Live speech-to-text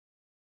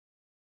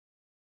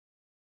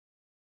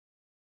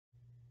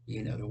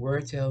The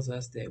word tells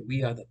us that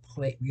we are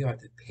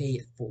to pay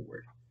it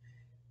forward.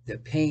 The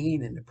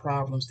pain and the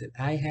problems that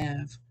I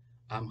have,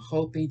 I'm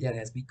hoping that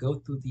as we go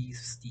through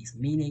these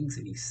meetings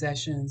and these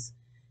sessions,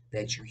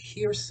 that you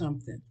hear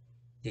something,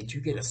 that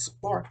you get a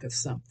spark of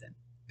something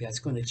that's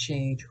going to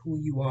change who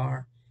you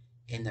are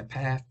and the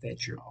path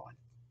that you're on.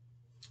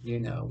 You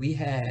know, we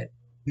had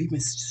we've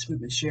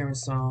been sharing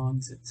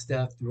songs and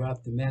stuff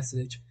throughout the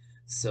message.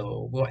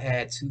 So we'll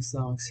add two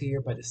songs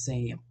here by the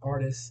same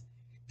artist.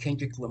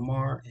 Kendrick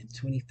Lamar in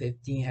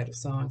 2015 had a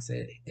song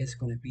said it's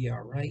gonna be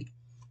all right.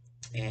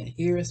 And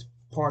here's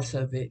parts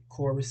of it,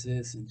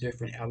 choruses and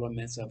different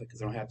elements of it,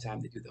 because I don't have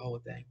time to do the whole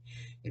thing.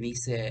 And he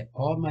said,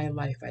 all my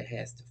life I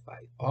had to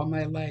fight. All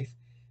my life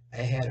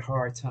I had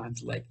hard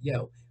times like,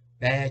 yo,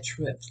 bad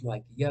trips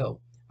like, yo,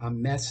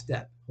 I'm messed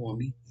up,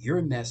 homie.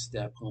 You're messed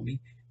up, homie.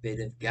 But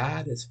if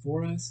God is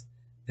for us,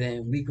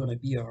 then we're going to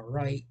be all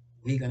right.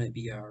 We're going to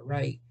be all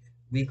right.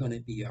 We're going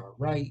to be all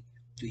right.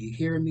 Do you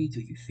hear me?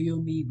 Do you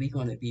feel me? We're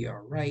going to be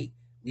all right.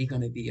 We're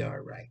going to be all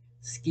right.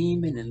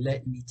 Scheming and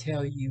letting me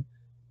tell you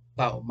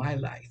about my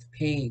life,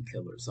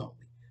 painkillers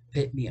only,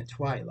 pit me in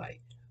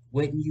twilight.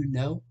 Wouldn't you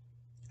know?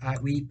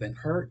 We've been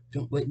hurt.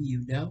 Wouldn't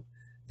you know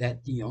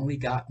that the only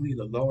God, only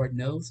the Lord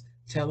knows?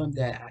 Tell him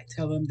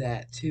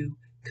that to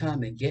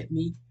come and get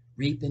me,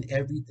 reaping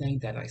everything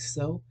that I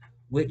sow.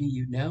 Wouldn't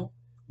you know?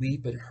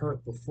 We've been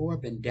hurt before,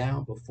 been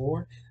down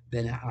before,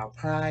 been our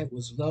pride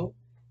was low,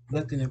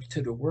 looking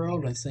into the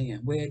world and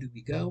saying, where do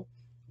we go?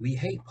 We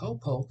hate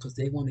Popo because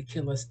they want to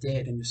kill us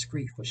dead in the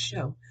street for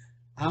show.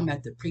 I'm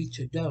at the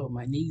preacher door,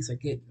 my knees are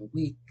getting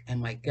weak and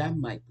my gun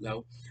might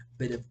blow.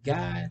 But if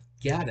God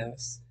got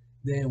us,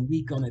 then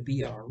we gonna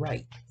be all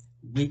right.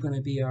 We're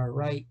gonna be all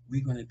right.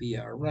 We're gonna be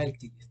all right.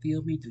 Do you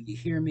feel me? Do you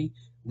hear me?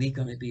 We're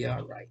gonna be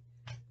all right.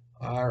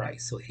 All right.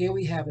 So here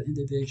we have an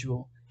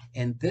individual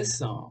in this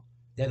song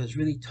that is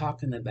really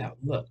talking about,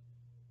 look,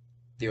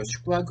 there's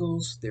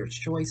struggles, there's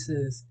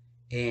choices,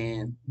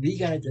 and we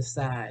gotta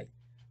decide,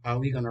 are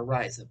we gonna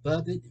rise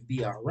above it and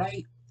be all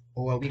right,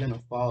 or are we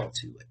gonna fall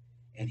to it?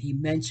 And he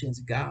mentions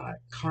God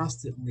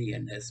constantly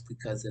in this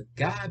because if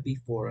God be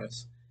for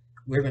us,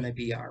 we're gonna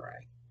be all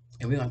right.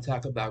 And we're gonna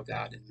talk about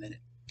God in a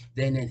minute.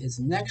 Then in his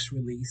next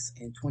release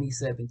in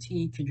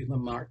 2017, Kendrick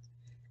Lamar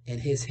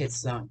and his hit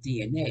song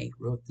DNA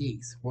wrote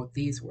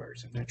these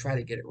words. I'm gonna try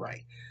to get it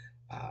right.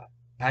 Uh,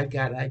 I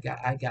got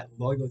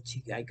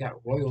loyalty. I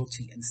got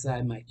royalty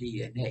inside my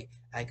DNA.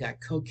 I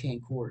got cocaine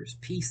quarters,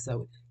 peace.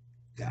 So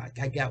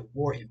I got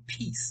war and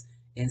peace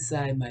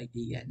inside my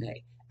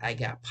DNA. I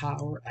got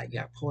power. I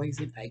got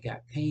poison. I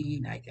got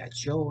pain. I got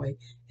joy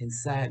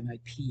inside my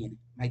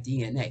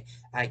DNA.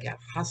 I got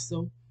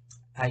hustle.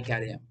 I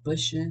got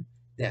ambition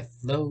that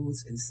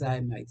flows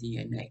inside my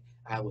DNA.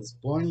 I was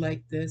born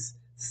like this,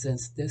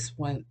 since this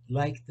one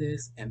like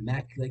this,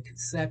 immaculate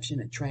conception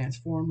and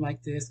transformed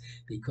like this,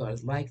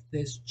 because like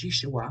this,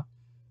 Jeshua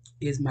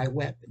is my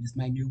weapon, is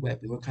my new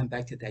weapon. We'll come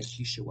back to that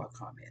Jeshua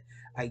comment.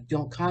 I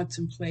don't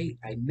contemplate,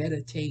 I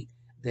meditate,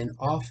 then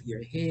off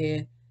your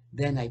head,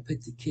 then I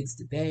put the kids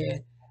to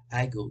bed.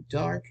 I go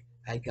dark,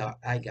 I got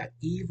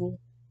evil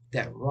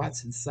that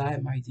rots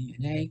inside my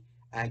DNA.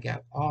 I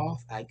got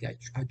off, I got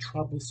a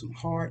troublesome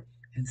heart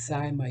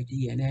inside my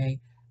DNA.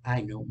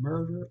 I know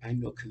murder, I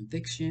know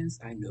convictions,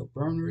 I know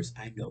burners,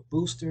 I know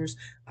boosters,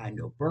 I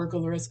know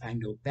burglars, I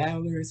know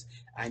battlers,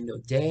 I know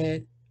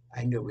dead,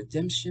 I know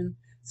redemption,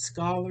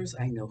 scholars,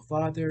 I know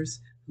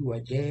fathers who are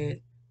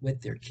dead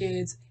with their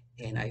kids,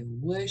 and I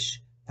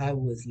wish I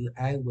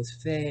was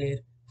fed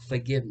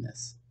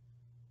forgiveness.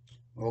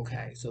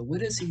 Okay, so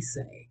what is he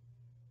saying?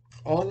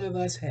 All of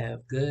us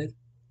have good,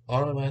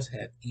 all of us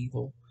have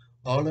evil,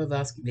 all of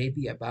us may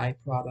be a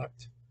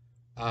byproduct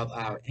of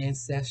our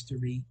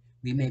ancestry.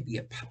 We may be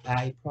a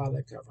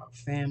byproduct of our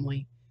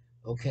family.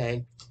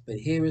 Okay, but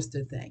here is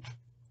the thing: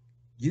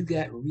 you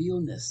got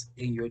realness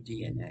in your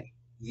DNA.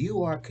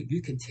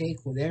 You can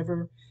take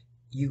whatever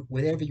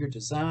your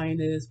design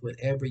is,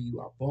 whatever you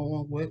are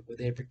born with,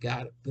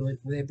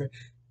 whatever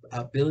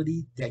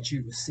ability that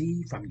you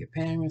receive from your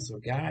parents or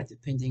God,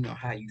 depending on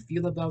how you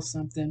feel about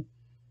something,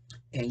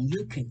 and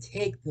you can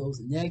take those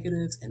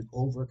negatives and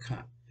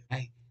overcome.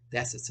 Right?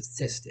 That's a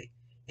statistic.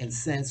 And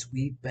since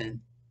we've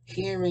been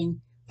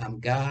hearing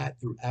God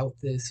throughout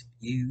this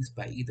used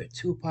by either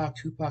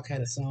Tupac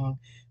had a song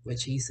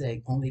which he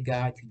said, only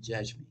God can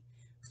judge me.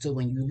 So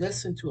when you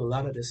listen to a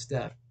lot of this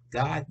stuff,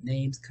 God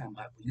names come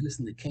up. When you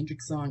listen to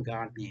Kendrick's song,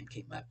 God name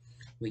came up.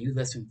 When you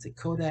listen to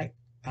Kodak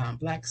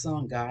Black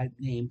song, God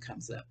name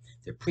comes up.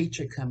 The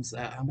preacher comes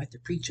up. I'm at the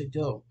preacher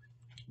door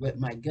with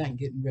my gun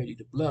getting ready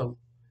to blow.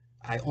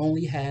 I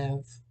only have,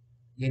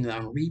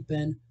 I'm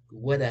reaping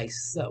what I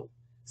sow.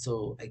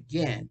 So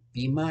again,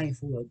 be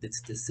mindful of the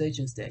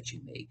decisions that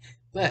you make.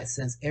 But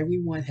since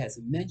everyone has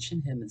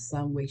mentioned him in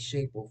some way,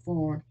 shape, or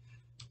form,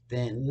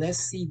 then let's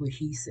see what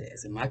he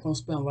says. I'm not going to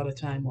spend a lot of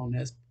time on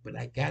this, but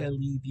I got to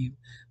leave you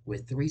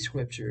with three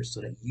scriptures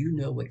so that you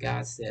know what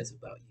God says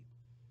about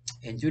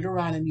you. In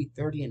Deuteronomy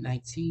 30 and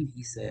 19,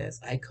 he says,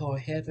 I call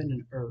heaven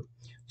and earth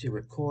to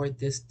record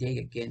this day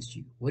against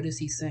you. What is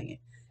he saying?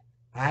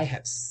 I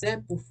have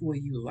set before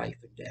you life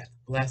and death,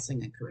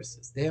 blessing and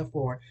curses.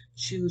 Therefore,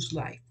 choose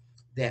life,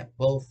 that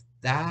both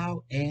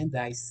thou and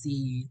thy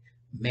seed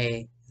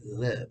may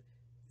live.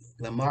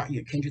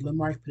 Kendrick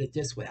Lamar put it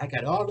this way: I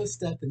got all this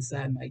stuff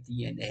inside my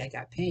DNA. I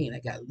got pain, I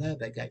got love,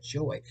 I got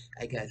joy,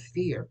 I got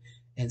fear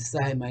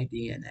inside my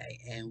DNA.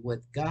 And what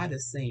God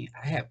is saying,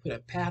 I have put a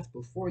path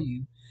before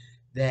you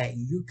that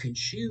you can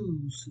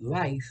choose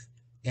life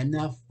and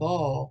not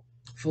fall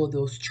for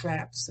those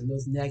traps and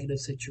those negative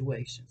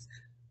situations.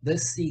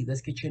 Let's see,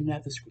 let's get you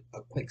another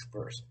a quick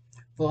verse.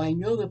 For I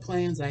know the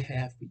plans I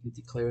have for you,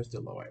 declares the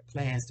Lord,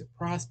 plans to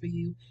prosper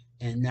you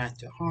and not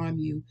to harm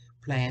you,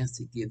 plans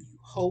to give you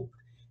hope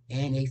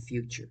and a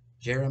future.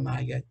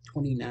 Jeremiah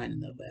 29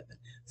 and 11.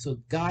 So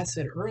God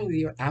said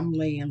earlier, I'm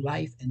laying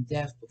life and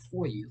death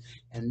before you.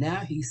 And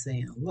now he's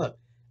saying, look,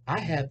 I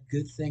have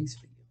good things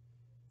for you.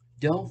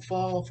 Don't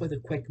fall for the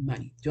quick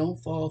money.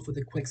 Don't fall for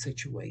the quick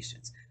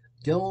situations.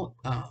 Don't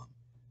um,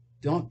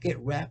 don't get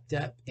wrapped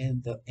up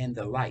in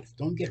the life.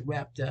 Don't get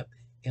wrapped up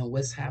in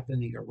what's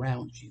happening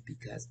around you,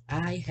 because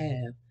I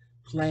have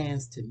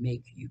plans to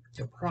make you,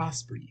 to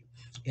prosper you.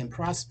 And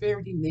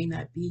prosperity may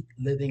not be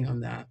living on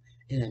the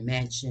in a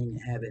mansion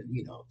and having,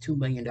 $2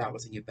 million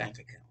in your bank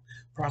account.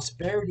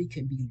 Prosperity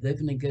can be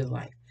living a good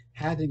life,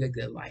 having a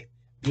good life,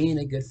 being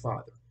a good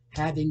father,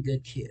 having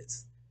good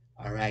kids.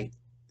 All right.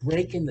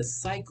 Breaking the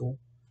cycle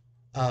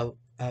of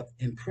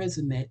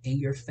imprisonment in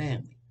your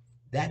family.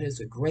 That is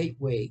a great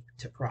way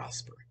to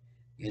prosper.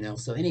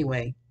 So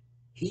anyway,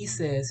 he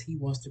says he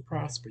wants to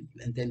prosper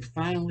you. And then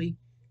finally,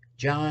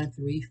 John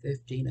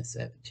 3:15 and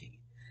 17.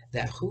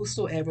 That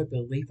whosoever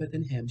believeth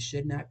in him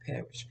should not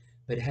perish,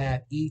 but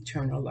have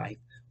eternal life.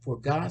 For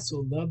God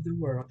so loved the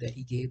world that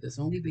he gave his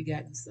only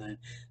begotten Son,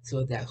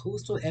 so that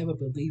whosoever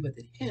believeth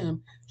in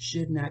him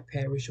should not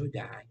perish or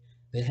die,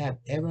 but have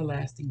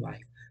everlasting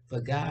life.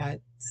 For God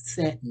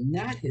sent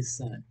not his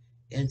Son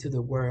into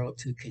the world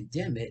to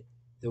condemn it,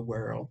 the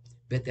world,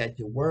 but that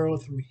the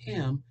world through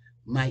him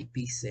might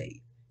be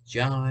saved.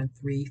 John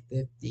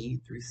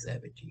 3:15 through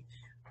 17.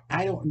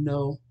 I don't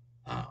know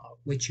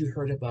what you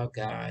heard about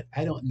God.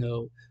 I don't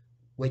know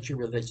what your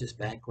religious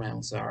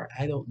backgrounds are.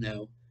 I don't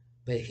know.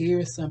 But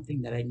here's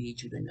something that I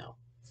need you to know: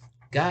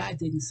 God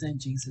didn't send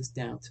Jesus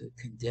down to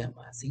condemn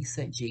us. He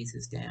sent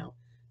Jesus down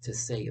to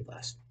save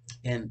us.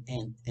 And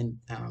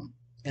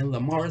in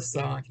Lamar's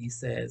song, he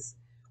says,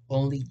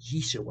 only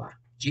Yeshua.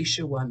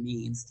 Yeshua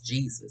means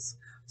Jesus.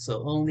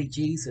 So only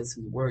Jesus,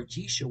 and the word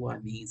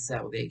Yeshua means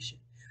salvation.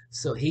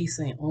 So he's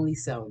saying only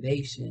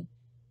salvation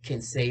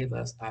can save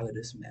us out of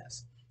this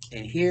mess.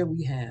 And here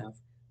we have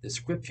the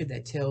scripture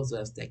that tells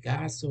us that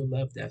God so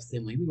loved us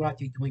that when we were out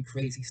there doing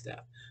crazy stuff,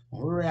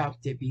 when we were out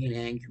there being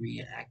angry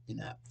and acting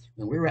up,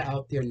 when we were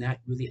out there not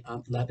really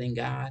loving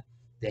God,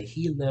 that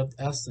he loved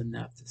us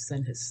enough to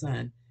send his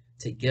Son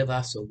to give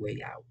us a way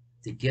out,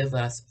 to give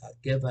us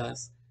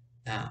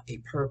a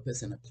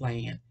purpose and a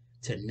plan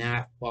to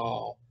not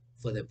fall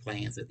for the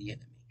plans of the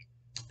enemy.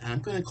 I'm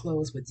going to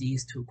close with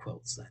these two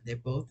quotes. They're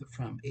both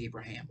from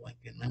Abraham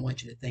Lincoln. I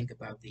want you to think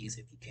about these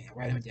if you can.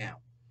 Write them down.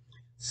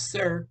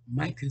 Sir,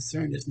 my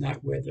concern is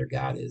not whether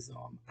God is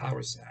on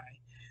our side.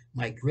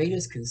 My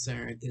greatest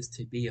concern is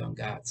to be on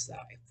God's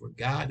side, for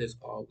God is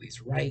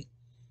always right.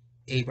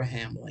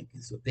 Abraham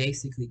Lincoln. So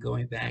basically,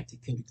 going back to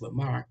Kendrick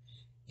Lamar,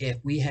 if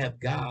we have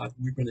God,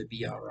 we're going to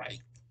be all right.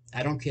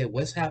 I don't care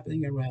what's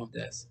happening around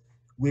us,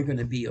 we're going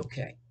to be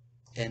okay.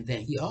 And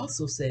then he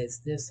also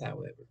says this,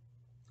 however,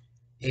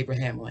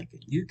 Abraham Lincoln,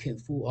 you can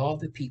fool all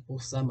the people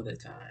some of the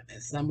time,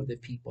 and some of the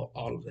people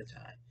all of the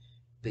time,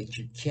 but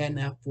you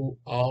cannot fool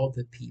all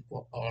the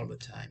people all the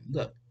time.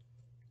 Look,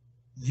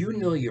 you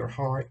know your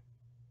heart,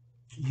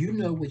 you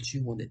know what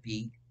you want to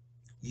be,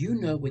 you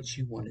know what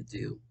you want to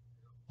do.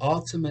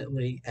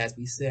 Ultimately, as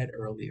we said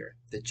earlier,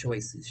 the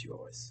choice is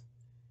yours.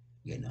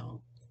 You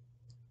know,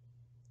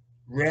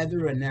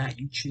 whether or not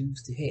you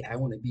choose to, hey, I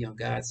want to be on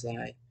God's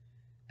side,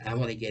 I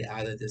want to get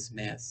out of this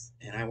mess,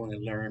 and I want to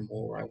learn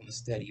more, I want to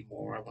study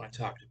more, I want to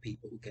talk to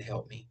people who can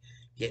help me,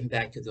 getting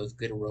back to those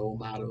good role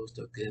models,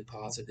 those good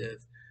positive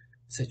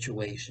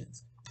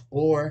situations.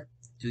 Or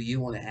do you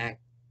want to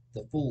act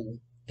the fool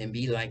and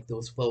be like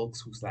those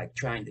folks who's like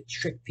trying to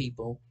trick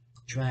people,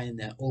 trying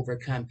to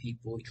overcome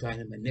people, trying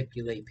to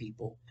manipulate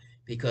people,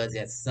 because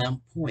at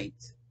some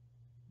point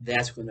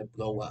that's going to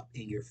blow up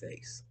in your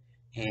face.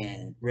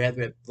 And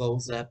whether it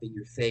blows up in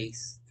your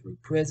face through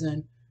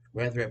prison,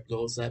 whether it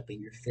blows up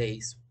in your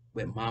face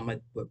with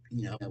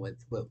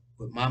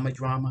with mama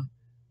drama,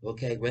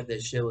 okay, whether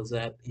it shows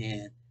up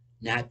in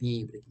not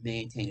being able to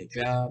maintain a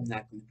job,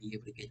 not going to be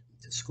able to get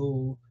into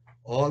school,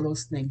 all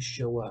those things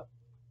show up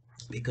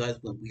because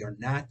when we are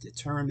not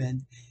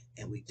determined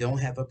and we don't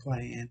have a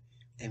plan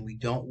and we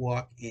don't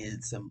walk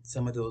in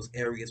some of those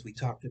areas we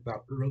talked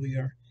about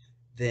earlier,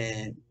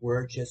 then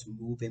we're just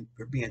moving,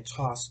 we're being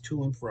tossed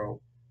to and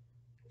fro,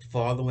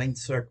 following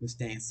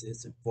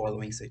circumstances and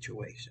following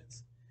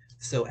situations.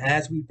 So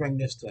as we bring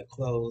this to a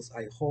close,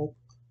 I hope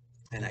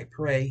and I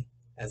pray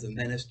as a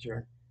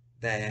minister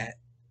that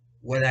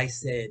what I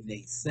said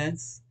made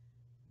sense,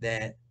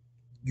 that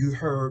you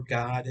heard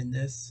God in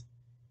this.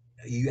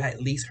 You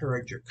at least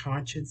heard your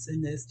conscience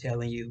in this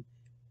telling you,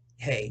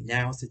 hey,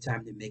 now's the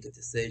time to make a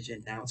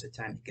decision. Now's the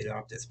time to get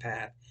off this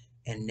path.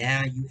 And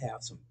now you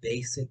have some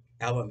basic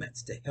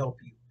elements to help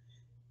you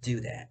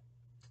do that.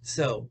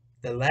 So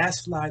the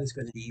last slide is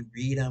going to be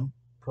read them,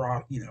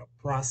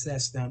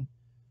 process them,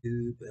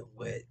 YouTube and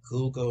with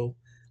Google.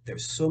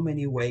 There's so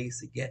many ways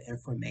to get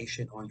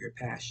information on your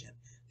passion.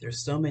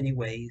 There's so many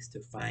ways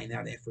to find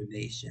out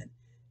information.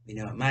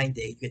 In my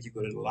day, you get to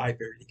go to the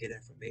library to get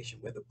information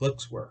where the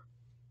books were.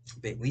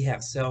 But we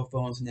have cell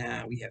phones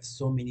now. We have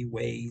so many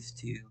ways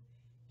to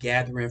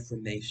gather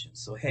information.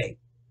 So, hey,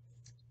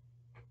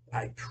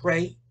 I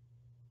pray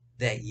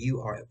that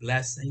you are a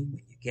blessing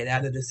when you get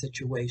out of the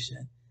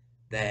situation,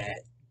 that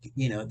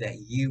that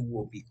you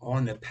will be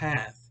on the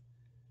path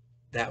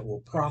that will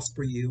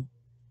prosper you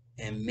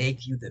and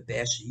make you the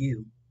best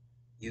you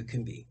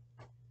can be.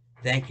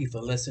 Thank you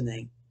for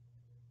listening.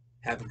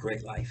 Have a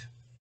great life.